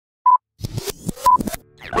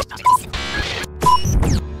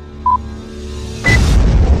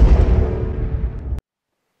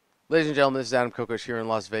Ladies and gentlemen, this is Adam Kokosch here in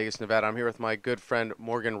Las Vegas, Nevada. I'm here with my good friend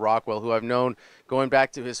Morgan Rockwell, who I've known going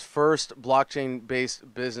back to his first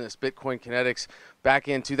blockchain-based business, Bitcoin Kinetics, back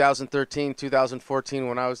in 2013, 2014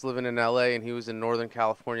 when I was living in LA and he was in Northern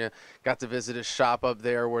California. Got to visit his shop up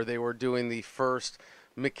there where they were doing the first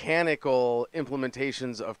mechanical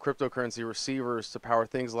implementations of cryptocurrency receivers to power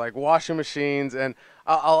things like washing machines. And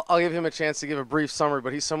I'll give him a chance to give a brief summary,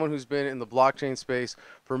 but he's someone who's been in the blockchain space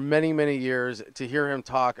for many, many years. To hear him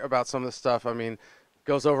talk about some of the stuff, I mean,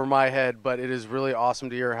 goes over my head, but it is really awesome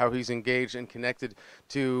to hear how he's engaged and connected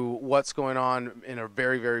to what's going on in a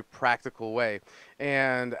very, very practical way.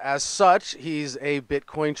 And as such, he's a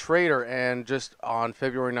Bitcoin trader, and just on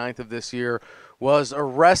February 9th of this year was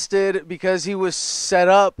arrested because he was set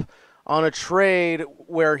up on a trade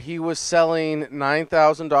where he was selling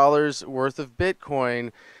 $9,000 worth of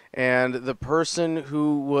Bitcoin. And the person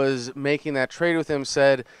who was making that trade with him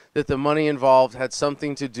said that the money involved had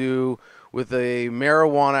something to do with a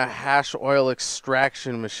marijuana hash oil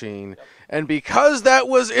extraction machine. And because that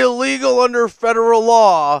was illegal under federal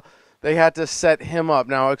law, they had to set him up.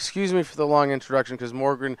 Now, excuse me for the long introduction because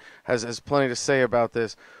Morgan has plenty to say about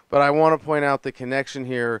this, but I want to point out the connection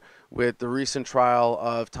here with the recent trial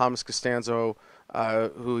of Thomas Costanzo,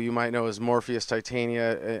 who you might know as Morpheus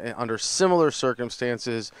Titania, under similar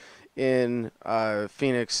circumstances in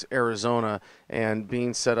Phoenix, Arizona, and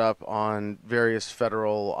being set up on various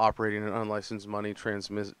federal operating and unlicensed money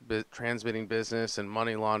transmitting business and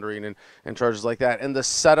money laundering and charges like that. And the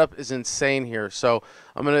setup is insane here. So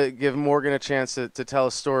I'm going to give Morgan a chance to tell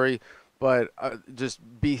a story, but just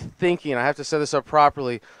be thinking. I have to set this up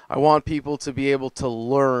properly. I want people to be able to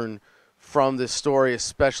learn from this story,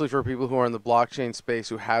 especially for people who are in the blockchain space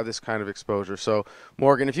who have this kind of exposure. So,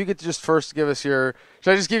 Morgan, if you could just first give us your,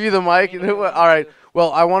 should I just give you the mic? All right.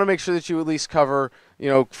 Well, I want to make sure that you at least cover,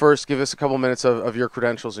 first give us a couple minutes of your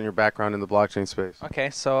credentials and your background in the blockchain space.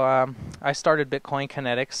 Okay, so I started Bitcoin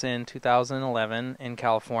Kinetics in 2011 in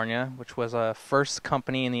California, which was a first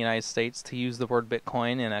company in the United States to use the word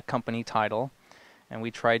Bitcoin in a company title. And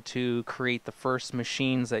we tried to create the first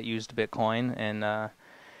machines that used Bitcoin, and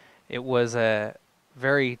it was a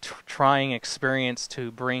very trying experience to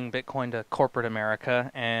bring Bitcoin to corporate America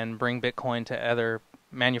and bring Bitcoin to other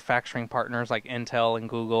manufacturing partners like Intel and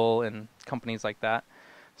Google and companies like that.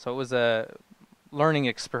 So it was a learning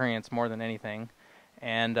experience more than anything.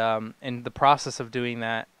 And in the process of doing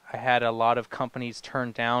that, I had a lot of companies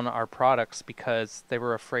turn down our products because they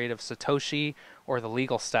were afraid of Satoshi or the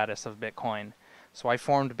legal status of Bitcoin. So I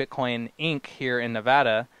formed Bitcoin Inc. here in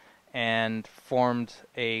Nevada and formed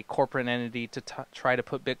a corporate entity to try to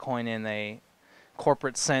put Bitcoin in a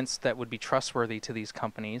corporate sense that would be trustworthy to these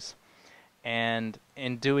companies. And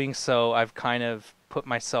in doing so, I've kind of put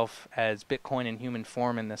myself as Bitcoin in human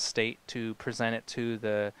form in this state to present it to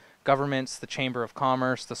the governments, the Chamber of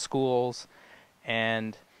Commerce, the schools.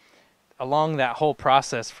 And along that whole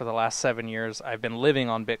process for the last 7 years, I've been living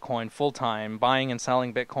on Bitcoin full-time, buying and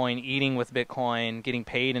selling Bitcoin, eating with Bitcoin, getting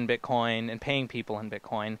paid in Bitcoin, and paying people in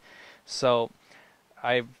Bitcoin. So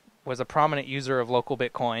I was a prominent user of local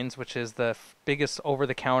Bitcoins, which is the biggest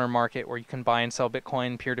over-the-counter market where you can buy and sell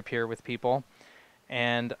Bitcoin peer-to-peer with people.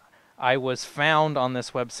 And I was found on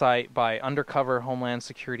this website by undercover Homeland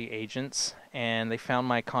Security agents, and they found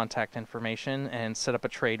my contact information and set up a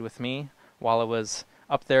trade with me while I was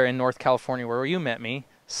up there in North California where you met me,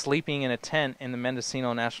 sleeping in a tent in the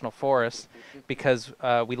Mendocino National Forest because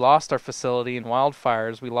we lost our facility in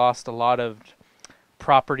wildfires. We lost a lot of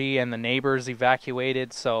property and the neighbors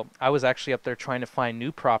evacuated, so I was actually up there trying to find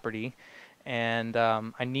new property, and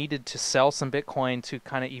I needed to sell some Bitcoin to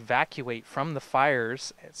kind of evacuate from the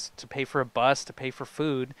fires. It's to pay for a bus, to pay for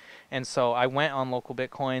food, and so I went on local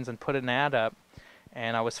Bitcoins and put an ad up,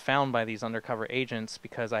 and I was found by these undercover agents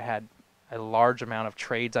because I had a large amount of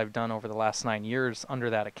trades I've done over the last 9 years under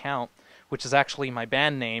that account, which is actually my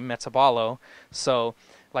band name, Metabalo. So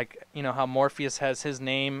like, how Morpheus has his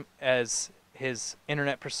name as his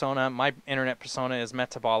internet persona, my internet persona is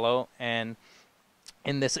Metabalo, and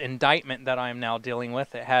in this indictment that I'm now dealing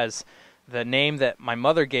with, it has the name that my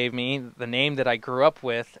mother gave me, the name that I grew up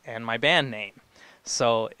with, and my band name.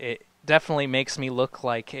 So it definitely makes me look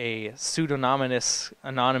like a pseudonymous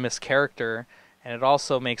anonymous character, and it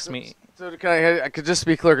also makes me... So I could just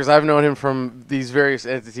be clear, because I've known him from these various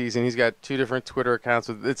entities, and he's got 2 different Twitter accounts.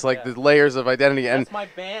 It's like the layers of identity. That's and my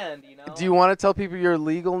band, Do you want to tell people your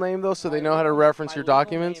legal name, though, so they know how to reference your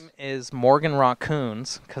documents? My name is Morgan Rock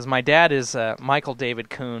Coons, because my dad is Michael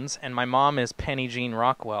David Coons, and my mom is Penny Jean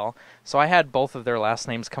Rockwell. So I had both of their last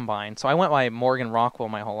names combined. So I went by Morgan Rockwell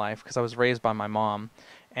my whole life, because I was raised by my mom.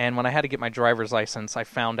 And when I had to get my driver's license, I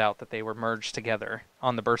found out that they were merged together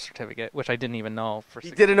on the birth certificate, which I didn't even know for He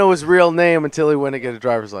 6 didn't know his real name until he went to get a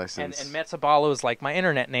driver's license. And Metzabalo is like my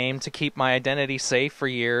internet name to keep my identity safe for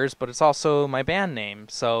years, but it's also my band name.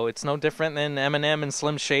 So it's no different than Eminem and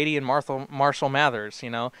Slim Shady and Marshall Mathers, you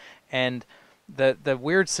know. And the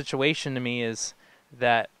weird situation to me is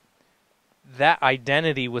that that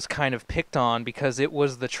identity was kind of picked on because it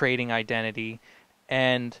was the trading identity,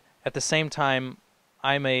 and at the same time,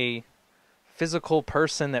 I'm a physical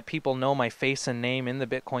person that people know my face and name in the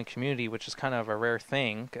Bitcoin community, which is kind of a rare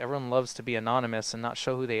thing. Everyone loves to be anonymous and not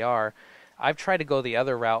show who they are. I've tried to go the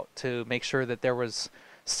other route to make sure that there was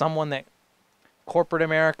someone that corporate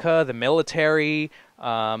America, the military,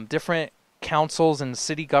 different councils and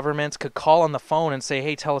city governments could call on the phone and say,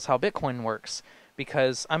 hey, tell us how Bitcoin works.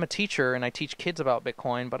 Because I'm a teacher and I teach kids about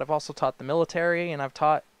Bitcoin, but I've also taught the military and I've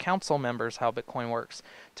taught council members how Bitcoin works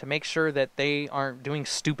to make sure that they aren't doing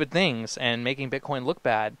stupid things and making Bitcoin look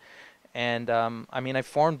bad. And I mean, I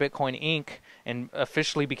formed Bitcoin Inc. and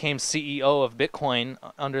officially became CEO of Bitcoin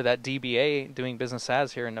under that DBA, doing business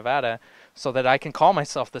as here in Nevada, so that I can call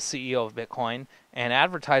myself the CEO of Bitcoin and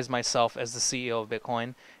advertise myself as the CEO of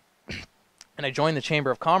Bitcoin. And I joined the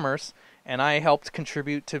Chamber of Commerce, and I helped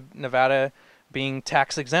contribute to Nevada being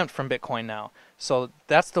tax exempt from Bitcoin now. So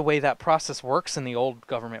that's the way that process works in the old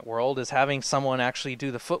government world, is having someone actually do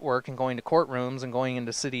the footwork and going to courtrooms and going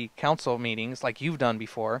into city council meetings like you've done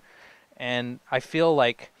before. And I feel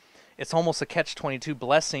like it's almost a catch-22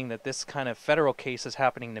 blessing that this kind of federal case is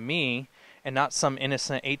happening to me and not some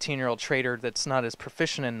innocent 18-year-old trader that's not as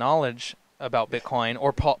proficient in knowledge about Bitcoin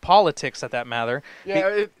or politics at that matter.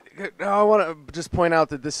 Yeah, I want to just point out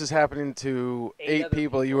that this is happening to 8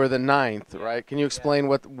 people. You were the 9th, right? Can you explain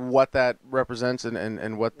what that represents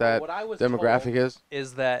and what that demographic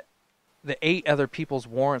is that the 8 other people's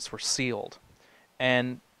warrants were sealed.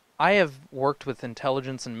 And I have worked with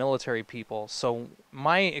intelligence and military people, so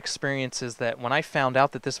my experience is that when I found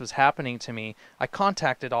out that this was happening to me, I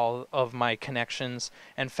contacted all of my connections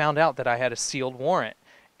and found out that I had a sealed warrant.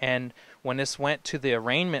 And when this went to the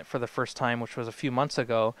arraignment for the first time, which was a few months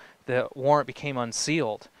ago, the warrant became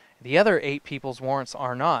unsealed. The other 8 people's warrants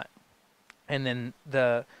are not. And then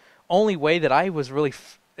the only way that I was really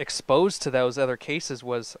exposed to those other cases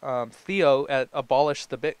was Theo at Abolish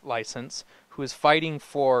the Bit license, who is fighting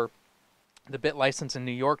for the bit license in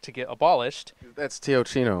New York to get abolished. That's Teo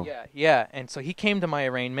Chino. Yeah. And so he came to my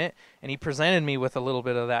arraignment, and he presented me with a little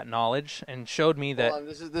bit of that knowledge and showed me that... Hold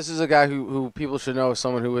on, this is a guy who people should know,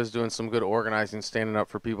 someone who is doing some good organizing, standing up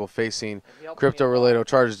for people facing crypto-related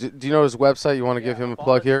charges. Do you know his website? You want to give him a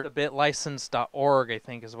plug here? AbolishTheBitLicense.org, I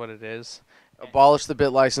think is what it is.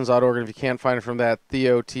 AbolishTheBitLicense.org, and if you can't find it from that,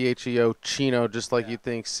 Theo, T-H-E-O, Chino, just like you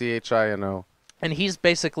think, C-H-I-N-O. And he's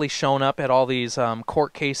basically shown up at all these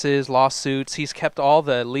court cases, lawsuits. He's kept all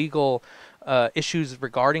the legal issues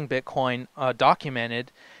regarding Bitcoin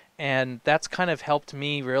documented, and that's kind of helped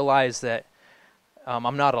me realize that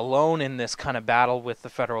I'm not alone in this kind of battle with the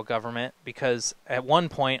federal government, because at one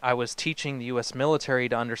point I was teaching the U.S. military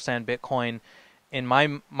to understand Bitcoin in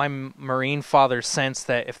my Marine father's sense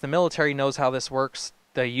that if the military knows how this works,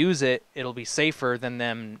 they use it, it'll be safer than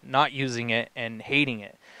them not using it and hating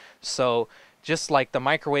it. So just like the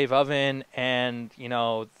microwave oven and, you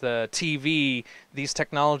know, the TV, these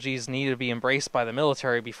technologies need to be embraced by the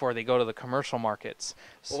military before they go to the commercial markets.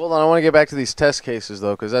 Well, hold on, I want to get back to these test cases,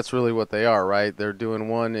 though, because that's really what they are, right? They're doing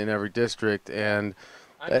one in every district, and...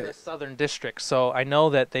 I'm in the Southern District, so I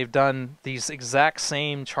know that they've done these exact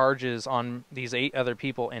same charges on these 8 other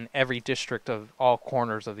people in every district of all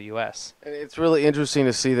corners of the U.S. And it's really interesting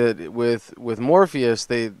to see that with Morpheus,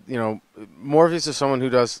 Morpheus is someone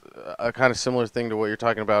who does a kind of similar thing to what you're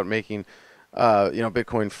talking about, making,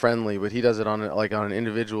 Bitcoin friendly, but he does it on an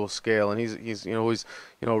individual scale, and he's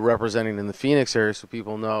representing in the Phoenix area, so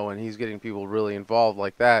people know, and he's getting people really involved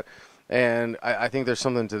like that. And I think there's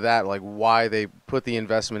something to that, like why they put the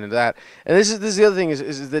investment into that. And this is the other thing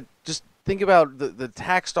is that just think about the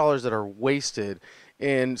tax dollars that are wasted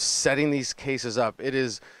in setting these cases up. It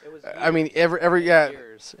was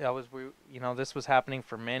years. This was happening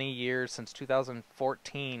for many years, since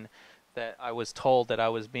 2014, that I was told that I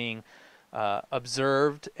was being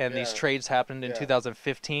observed, and these trades happened in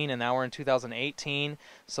 2015, and now we're in 2018.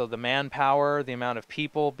 So the manpower, the amount of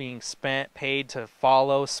people being paid to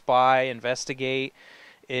follow, spy, investigate,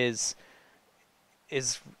 it's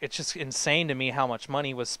just insane to me how much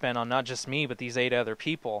money was spent on not just me, but these 8 other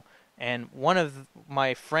people. And one of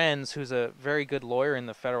my friends, who's a very good lawyer in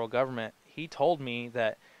the federal government, he told me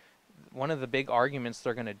that one of the big arguments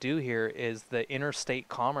they're going to do here is the interstate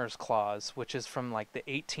commerce clause, which is from like the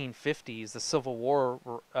 1850s, the Civil War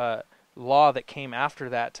law that came after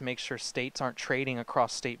that to make sure states aren't trading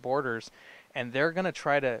across state borders. And they're going to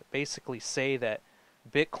try to basically say that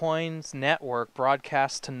Bitcoin's network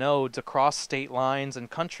broadcasts to nodes across state lines and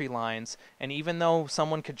country lines, and even though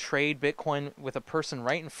someone could trade Bitcoin with a person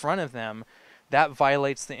right in front of them, that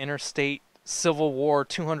violates the interstate Civil War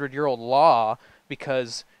 200-year-old law,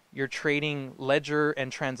 because you're trading ledger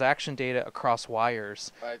and transaction data across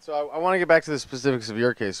wires. All right, so I want to get back to the specifics of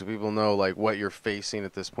your case so people know like what you're facing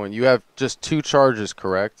at this point. You have just 2 charges,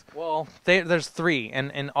 correct? Well, there's 3,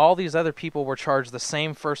 and all these other people were charged the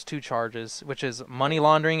same first 2 charges, which is money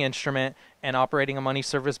laundering instrument and operating a money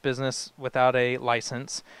service business without a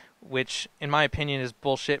license, which in my opinion is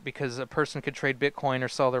bullshit, because a person could trade Bitcoin or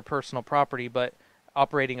sell their personal property, but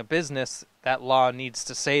operating a business, that law needs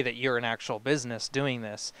to say that you're an actual business doing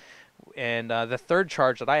this. And the third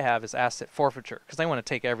charge that I have is asset forfeiture, because they want to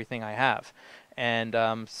take everything I have. And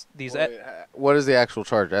what is the actual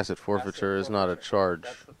charge? Asset forfeiture is not a charge.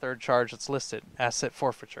 That's the third charge that's listed, asset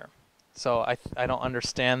forfeiture. So I don't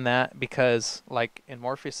understand that, because like in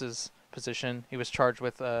Morpheus's position, he was charged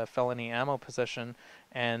with felony ammo possession,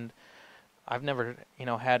 and I've never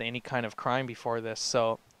had any kind of crime before this.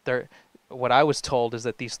 So what I was told is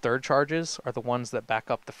that these third charges are the ones that back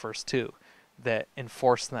up the first 2, that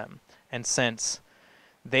enforce them. And since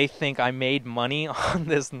they think I made money on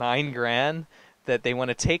this 9 grand, that they want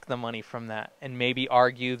to take the money from that and maybe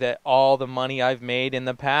argue that all the money I've made in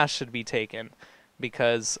the past should be taken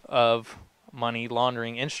because of money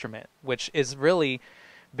laundering instrument, which is really,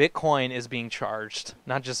 Bitcoin is being charged,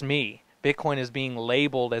 not just me. Bitcoin is being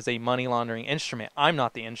labeled as a money laundering instrument. I'm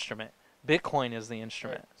not the instrument. Bitcoin is the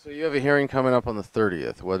instrument. Right. So you have a hearing coming up on the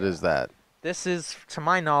 30th. What is that? This is, to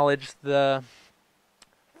my knowledge, the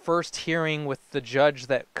first hearing with the judge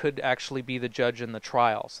that could actually be the judge in the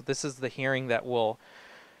trial. So this is the hearing that will,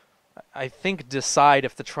 I think, decide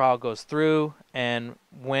if the trial goes through and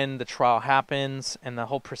when the trial happens and the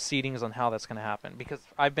whole proceedings on how that's going to happen. Because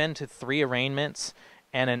I've been to 3 arraignments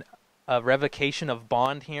and a revocation of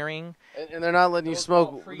bond hearing. And they're not letting you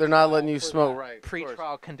smoke. They're not letting you smoke. Right.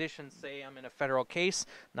 Pre-trial conditions say I'm in a federal case,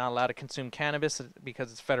 not allowed to consume cannabis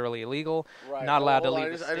because it's federally illegal, right. Not allowed to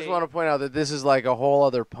leave the state. I just want to point out that this is like a whole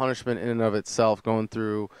other punishment in and of itself, going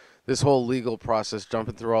through this whole legal process,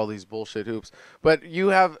 jumping through all these bullshit hoops. But you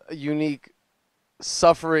have a unique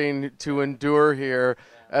suffering to endure here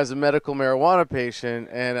as a medical marijuana patient,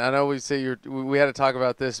 and I know we had to talk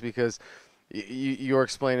about this because you were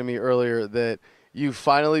explaining to me earlier that you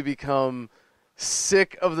finally become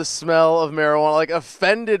sick of the smell of marijuana, like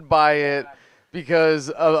offended by it because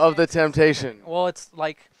of the temptation. Well, it's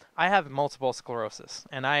like I have multiple sclerosis,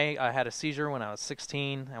 and I had a seizure when I was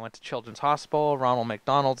 16. I went to Children's Hospital, Ronald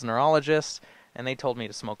McDonald's neurologist, and they told me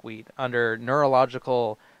to smoke weed under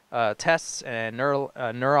neurological tests and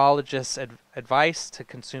neurologist's advice to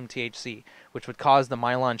consume THC, which would cause the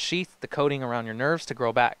myelin sheath, the coating around your nerves, to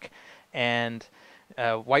grow back. And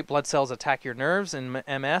white blood cells attack your nerves and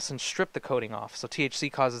MS and strip the coating off. So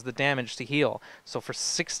THC causes the damage to heal. So for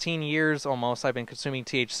 16 years almost, I've been consuming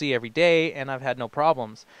THC every day, and I've had no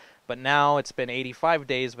problems. But now it's been 85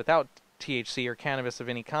 days without THC or cannabis of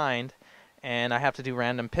any kind, and I have to do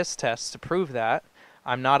random piss tests to prove that.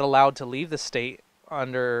 I'm not allowed to leave the state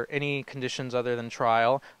under any conditions other than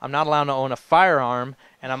trial. I'm not allowed to own a firearm,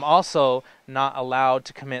 and I'm also not allowed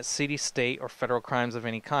to commit city, state, or federal crimes of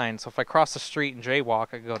any kind. So if I cross the street and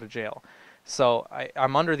jaywalk, I go to jail. So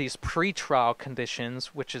I'm under these pre-trial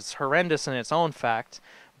conditions, which is horrendous in its own fact,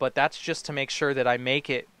 but that's just to make sure that I make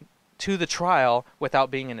it to the trial without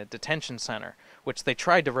being in a detention center, which they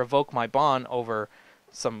tried to revoke my bond over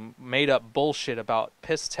some made-up bullshit about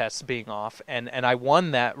piss tests being off, and I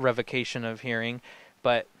won that revocation of hearing,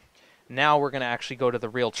 but now we're going to actually go to the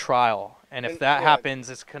real trial, and if that happens,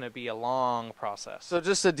 it's going to be a long process. So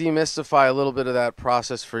just to demystify a little bit of that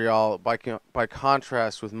process for y'all, by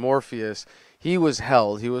contrast with Morpheus, he was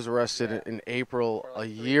held. He was arrested in April a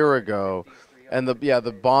year ago, and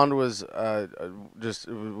the bond was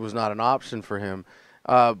was not an option for him.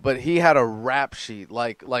 But he had a rap sheet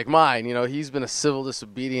like mine. He's been a civil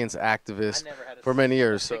disobedience activist for many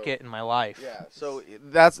years. Ticket in my life. Yeah. So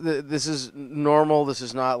this is normal. This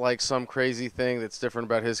is not like some crazy thing that's different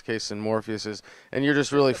about his case than Morpheus's. And you're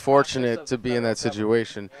just really fortunate to be in that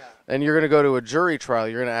situation. Yeah. And you're going to go to a jury trial.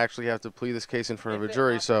 You're going to actually have to plead this case in front of a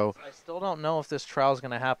jury. So I still don't know if this trial is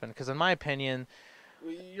going to happen, because in my opinion,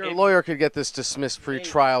 your lawyer could get this dismissed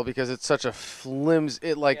pre-trial because it's such a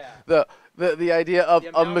flimsy. The idea of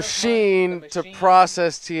a machine to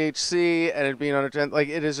process THC and it being under 10, like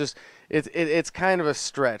it is just, it's kind of a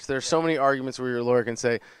stretch. There's so many arguments where your lawyer can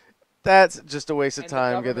say, that's just a waste of And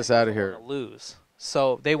time. Get this out of here. Lose.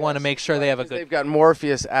 So they want to make sure they have a good. They've got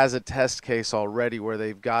Morpheus as a test case already, where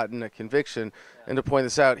they've gotten a conviction. And to point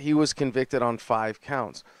this out, he was convicted on 5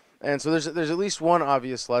 counts. And so there's at least one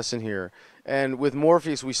obvious lesson here. And with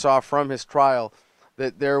Morpheus, we saw from his trial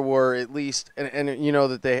that there were at least, and you know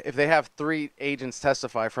that if they have 3 agents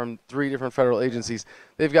testify from 3 different federal agencies,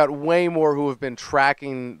 they've got way more who have been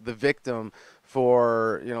tracking the victim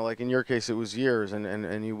for, you know, like in your case it was years,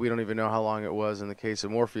 and we don't even know how long it was in the case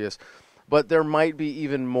of Morpheus. But there might be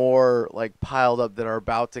even more like piled up that are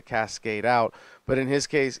about to cascade out. But in his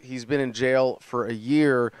case, he's been in jail for a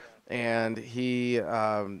year, and he's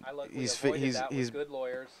good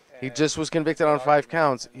lawyers. He just was convicted on 5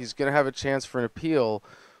 counts. He's going to have a chance for an appeal,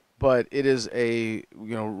 but it is a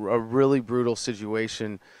really brutal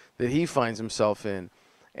situation that he finds himself in.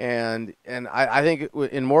 And I think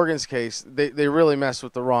in Morgan's case, they really messed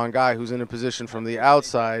with the wrong guy who's in a position from the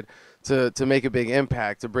outside to make a big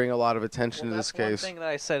impact, to bring a lot of attention to this case. One thing that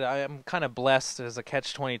I said, I am kind of blessed as a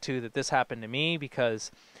catch-22 that this happened to me,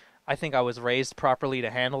 because I think I was raised properly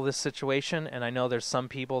to handle this situation, and I know there's some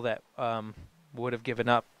people that would have given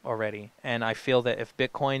up already. And I feel that if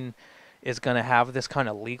Bitcoin is going to have this kind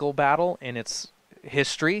of legal battle in its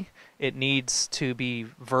history, it needs to be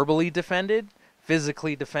verbally defended,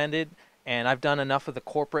 physically defended, and I've done enough of the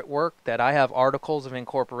corporate work that I have articles of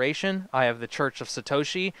incorporation, I have the Church of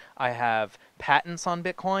Satoshi, I have patents on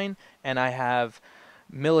Bitcoin, and I have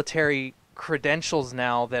military credentials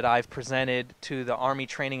now that I've presented to the Army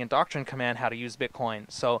Training and Doctrine Command how to use Bitcoin.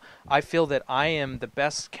 So I feel that I am the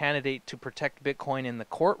best candidate to protect Bitcoin in the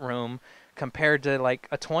courtroom, compared to like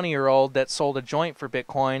a 20-year-old that sold a joint for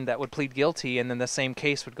Bitcoin that would plead guilty, and then the same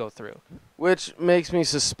case would go through. Which makes me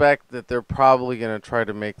suspect that they're probably going to try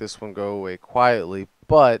to make this one go away quietly.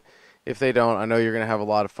 But if they don't, I know you're going to have a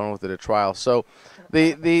lot of fun with it at trial. So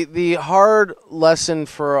the hard lesson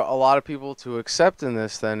for a lot of people to accept in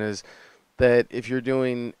this then is that if you're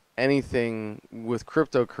doing anything with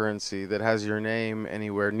cryptocurrency that has your name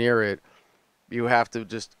anywhere near it, you have to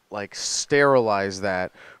just like sterilize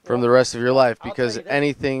that from the rest of your life, because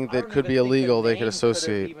anything that could be illegal they could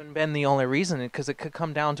associate. Could have even been the only reason, because it could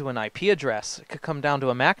come down to an IP address, it could come down to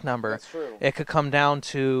a MAC number. That's true. It could come down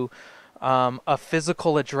to a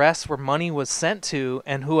physical address where money was sent to,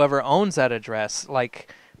 and whoever owns that address,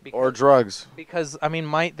 like. Or drugs. Because I mean,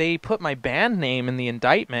 they put my band name in the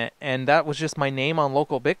indictment, and that was just my name on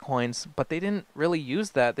local Bitcoins, but they didn't really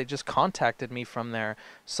use that. They just contacted me from there.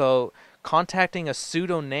 So contacting a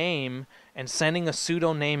pseudo name and sending a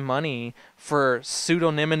pseudo name money for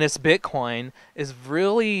pseudonymous Bitcoin is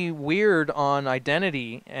really weird on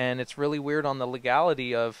identity, and it's really weird on the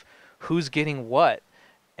legality of who's getting what,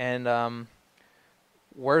 and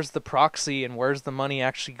where's the proxy and where's the money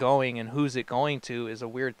actually going and who's it going to is a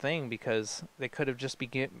weird thing, because they could have just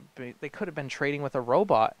been trading with a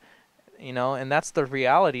robot, you know, and that's the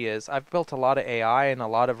reality. Is I've built a lot of AI and a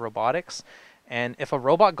lot of robotics, and if a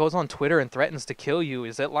robot goes on Twitter and threatens to kill you,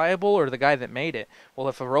 is it liable or the guy that made it? Well,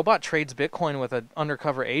 if a robot trades Bitcoin with an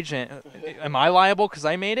undercover agent, am I liable because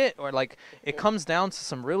I made it? Or like, it comes down to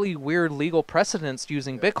some really weird legal precedents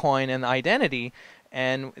using Bitcoin and identity.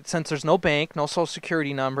 And since there's no bank, no social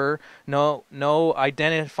security number, no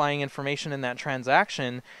identifying information in that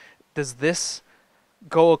transaction, does this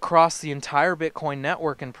go across the entire Bitcoin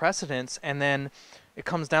network in precedence? And then it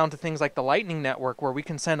comes down to things like the Lightning Network, where we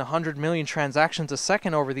can send 100 million transactions a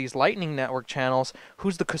second over these Lightning Network channels.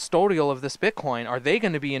 Who's the custodial of this Bitcoin? Are they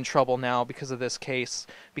going to be in trouble now because of this case?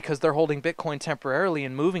 Because they're holding Bitcoin temporarily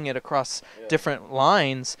and moving it across different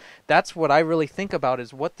lines. That's what I really think about,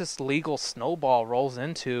 is what this legal snowball rolls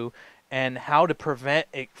into and how to prevent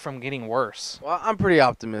it from getting worse. Well, I'm pretty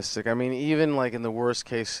optimistic. I mean, even like in the worst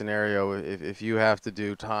case scenario, if you have to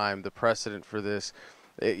do time, the precedent for this,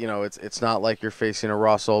 it's not like you're facing a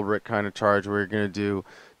Ross Ulbricht kind of charge where you're going to do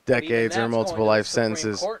decades or multiple life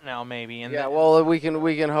sentences. Court now, maybe. And yeah, well, we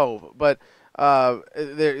can hope, but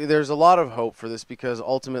there's a lot of hope for this, because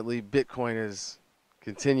ultimately Bitcoin is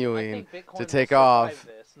continuing to take off.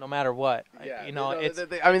 No matter what, yeah,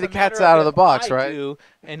 the cat's out of the box, right?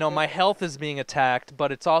 My health is being attacked,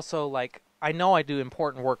 but it's also like, I know I do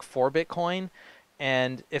important work for Bitcoin,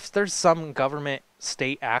 and if there's some government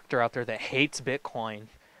state actor out there that hates Bitcoin,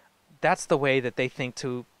 that's the way that they think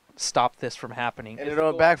to stop this from happening. And it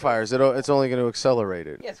backfires. It's only going to accelerate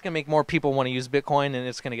it. Yeah, it's going to make more people want to use Bitcoin, and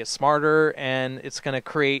it's going to get smarter, and it's going to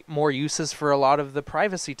create more uses for a lot of the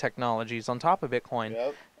privacy technologies on top of Bitcoin.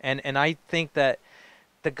 Yep. And I think that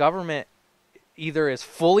the government either is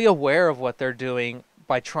fully aware of what they're doing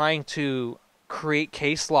by trying to create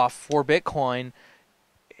case law for Bitcoin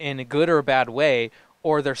in a good or a bad way,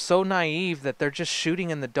 or they're so naive that they're just shooting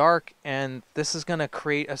in the dark, and this is going to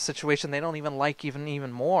create a situation they don't even like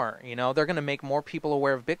even more. You know, they're going to make more people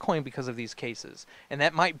aware of Bitcoin because of these cases, and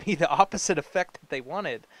that might be the opposite effect that they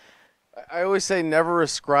wanted. I always say never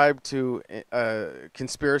ascribe to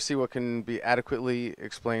conspiracy what can be adequately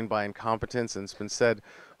explained by incompetence, and it's been said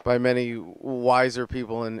by many wiser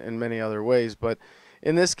people in many other ways. But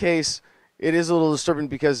in this case, it is a little disturbing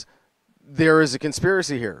because there is a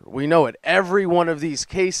conspiracy here. We know it. Every one of these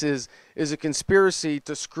cases is a conspiracy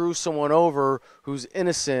to screw someone over who's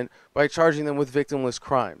innocent by charging them with victimless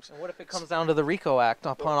crimes. And what if it comes down to the RICO Act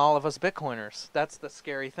upon all of us Bitcoiners? That's the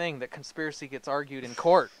scary thing, that conspiracy gets argued in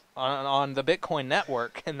court on the Bitcoin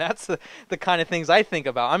network, and that's the kind of things I think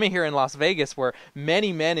about. I'm here in Las Vegas where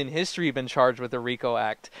many men in history have been charged with the RICO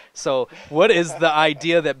Act. So what is the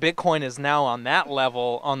idea that Bitcoin is now on that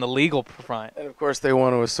level on the legal front? And of course they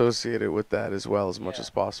want to associate it with that as well as much as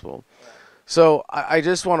possible. So I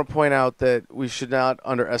just want to point out that we should not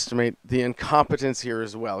underestimate the incompetence here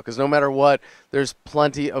as well, because no matter what, there's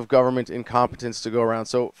plenty of government incompetence to go around.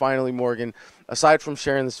 So finally, Morgan, aside from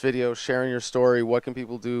sharing this video, sharing your story, what can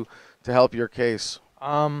people do to help your case?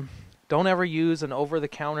 Don't ever use an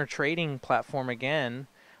over-the-counter trading platform again.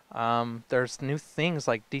 There's new things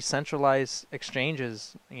like decentralized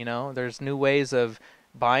exchanges. You know, there's new ways of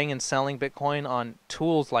buying and selling Bitcoin on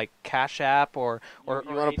tools like Cash App or you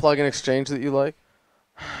want to plug an exchange that you like?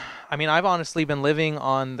 I mean, I've honestly been living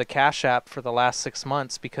on the Cash App for the last 6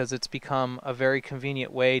 months because it's become a very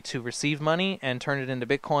convenient way to receive money and turn it into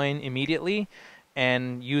Bitcoin immediately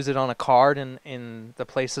and use it on a card in the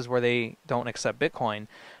places where they don't accept Bitcoin.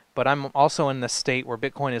 But I'm also in the state where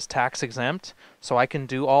Bitcoin is tax exempt, so I can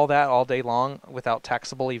do all that all day long without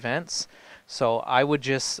taxable events. So I would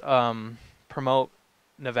just promote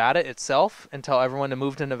Nevada itself and tell everyone to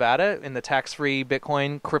move to Nevada. In the tax-free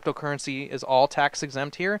Bitcoin, cryptocurrency is all tax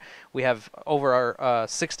exempt here. We have over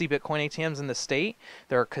 60 Bitcoin ATMs in the state.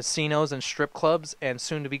 There are casinos and strip clubs and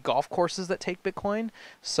soon to be golf courses that take Bitcoin.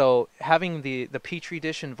 So having the petri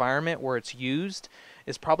dish environment where it's used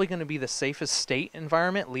is probably going to be the safest state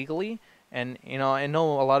environment legally. And you know, I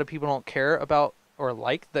know a lot of people don't care about or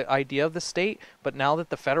like the idea of the state, but now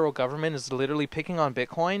that the federal government is literally picking on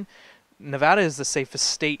Bitcoin, Nevada is the safest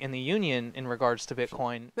state in the union in regards to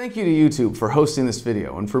Bitcoin. Thank you to YouTube for hosting this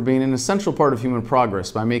video and for being an essential part of human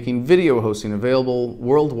progress by making video hosting available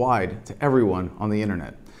worldwide to everyone on the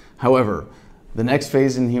internet. However, the next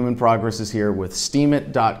phase in human progress is here with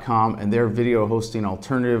Steemit.com and their video hosting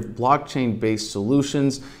alternative blockchain-based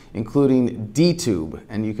solutions, including DTube.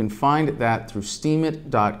 And you can find that through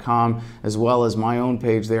Steemit.com as well as my own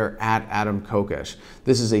page there at Adam Kokesh.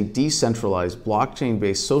 This is a decentralized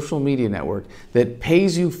blockchain-based social media network that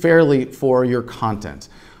pays you fairly for your content.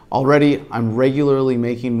 Already, I'm regularly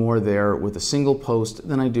making more there with a single post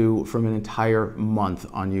than I do from an entire month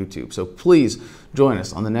on YouTube. So please join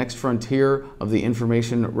us on the next frontier of the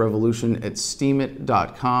information revolution at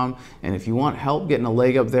Steemit.com. And if you want help getting a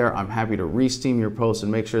leg up there, I'm happy to re-steam your posts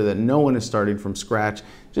and make sure that no one is starting from scratch.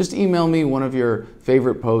 Just email me one of your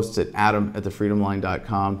favorite posts at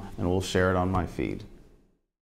adam@thefreedomline.com and we'll share it on my feed.